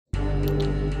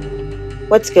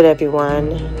What's good,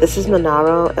 everyone? This is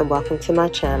Monaro and welcome to my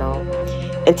channel.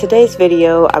 In today's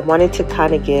video, I wanted to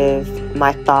kind of give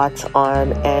my thoughts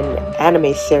on an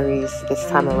anime series this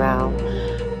time around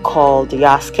called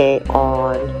Yasuke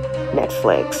on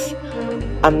Netflix.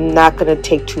 I'm not going to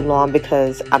take too long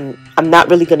because I'm not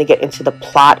really going to get into the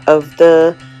plot of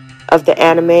the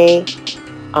anime,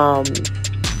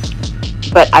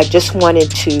 but I just wanted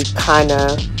to kind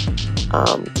of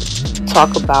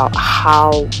talk about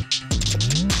how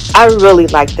I really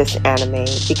like this anime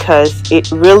because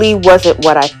it really wasn't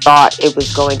what I thought it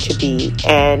was going to be,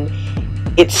 and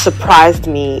it surprised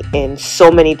me in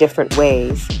so many different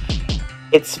ways.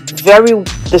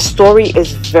 The story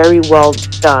is very well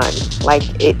done. Like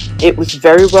it was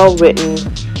very well written.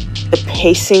 The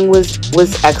pacing was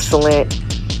excellent.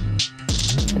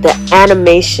 The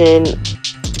animation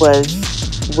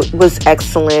was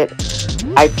excellent.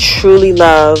 I truly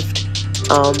loved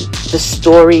the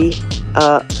story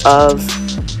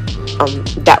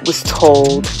that was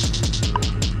told,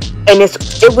 and it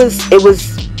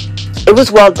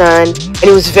was well done, and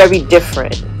it was very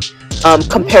different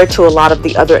compared to a lot of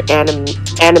the other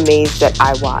animes that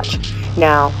I watch.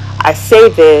 Now, I say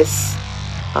this,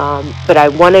 but I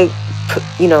want to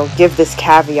give this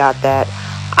caveat that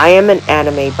I am an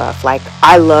anime buff. Like,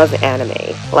 I love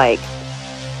anime. Like,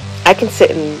 I can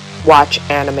sit and watch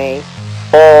anime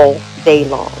all day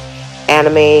long.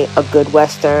 Anime, a good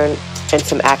western, and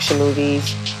some action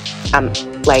movies. I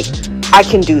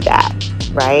can do that,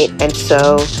 right? And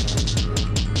so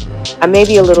I may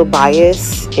be a little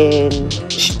biased in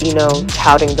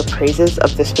touting the praises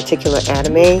of this particular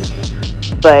anime,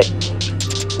 but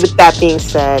with that being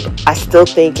said, I still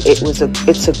think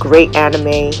it's a great anime.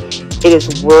 It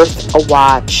is worth a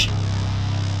watch.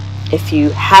 If you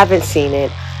haven't seen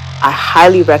it, I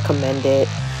highly recommend it.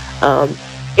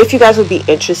 If you guys would be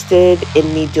interested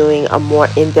in me doing a more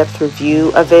in-depth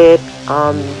review of it,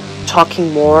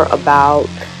 talking more about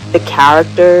the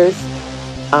characters,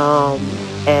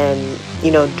 and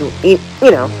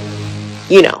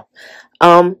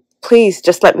please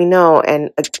just let me know,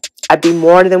 and I'd be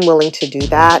more than willing to do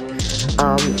that.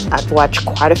 I've watched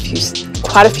quite a few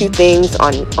things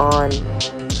on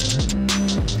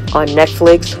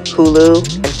Netflix, Hulu,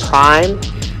 and Prime.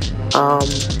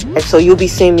 And so you'll be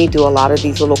seeing me do a lot of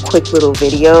these quick little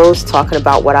videos talking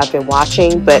about what I've been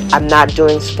watching, but I'm not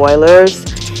doing spoilers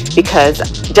because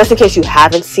just in case you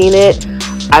haven't seen it,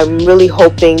 I'm really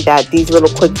hoping that these little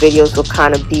quick videos will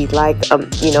kind of be like, an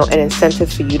incentive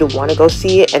for you to want to go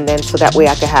see it, and then so that way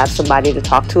I can have somebody to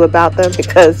talk to about them,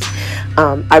 because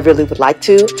I really would like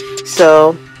to.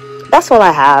 So that's all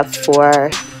I have for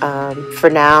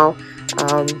now.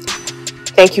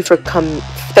 Thank you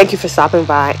for stopping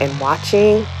by and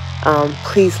watching.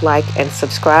 Please like and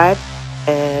subscribe,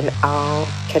 and I'll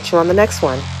catch you on the next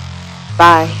one.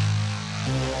 Bye.